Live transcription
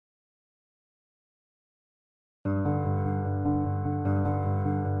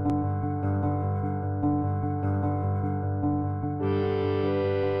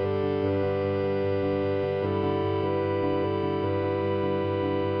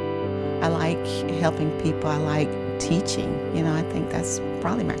I like helping people. I like teaching. You know, I think that's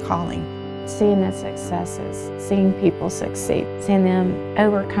probably my calling. Seeing the successes, seeing people succeed, seeing them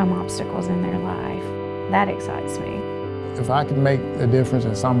overcome obstacles in their life, that excites me. If I can make a difference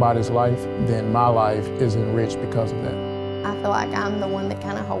in somebody's life, then my life is enriched because of that. I feel like I'm the one that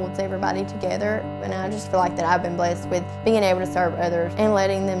kind of holds everybody together, and I just feel like that I've been blessed with being able to serve others and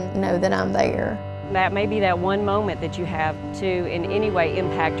letting them know that I'm there. That may be that one moment that you have to in any way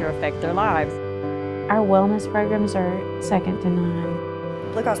impact or affect their lives. Our wellness programs are second to none.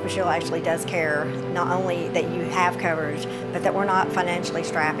 BlueCross BlueShield actually does care not only that you have coverage, but that we're not financially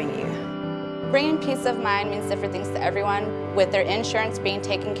strapping you. Bringing peace of mind means different things to everyone. With their insurance being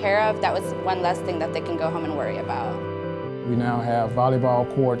taken care of, that was one less thing that they can go home and worry about. We now have volleyball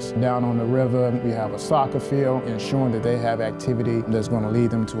courts down on the river. We have a soccer field, ensuring that they have activity that's going to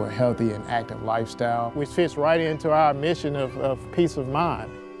lead them to a healthy and active lifestyle. Which fits right into our mission of peace of mind.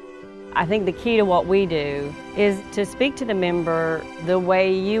 I think the key to what we do is to speak to the member the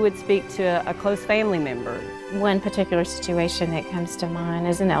way you would speak to a close family member. One particular situation that comes to mind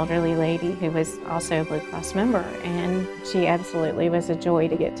is an elderly lady who was also a Blue Cross member, and she absolutely was a joy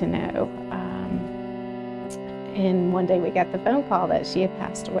to get to know. And one day we got the phone call that she had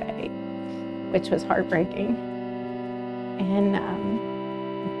passed away, which was heartbreaking. And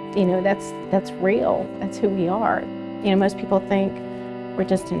you know, that's real. That's who we are. You know, most people think we're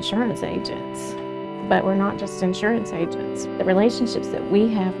just insurance agents, but we're not just insurance agents. The relationships that we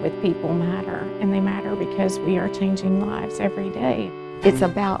have with people matter, and they matter because we are changing lives every day. It's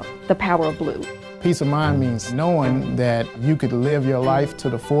about the power of blue. Peace of mind means knowing that you could live your life to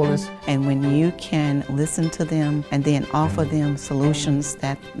the fullest. And when you can listen to them and then offer them solutions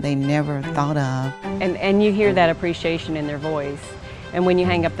that they never thought of. And you hear that appreciation in their voice. And when you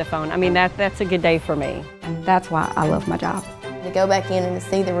hang up the phone, I mean, that's a good day for me. That's why I love my job. To go back in and to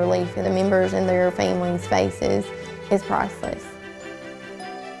see the relief in the members and their families' faces is priceless.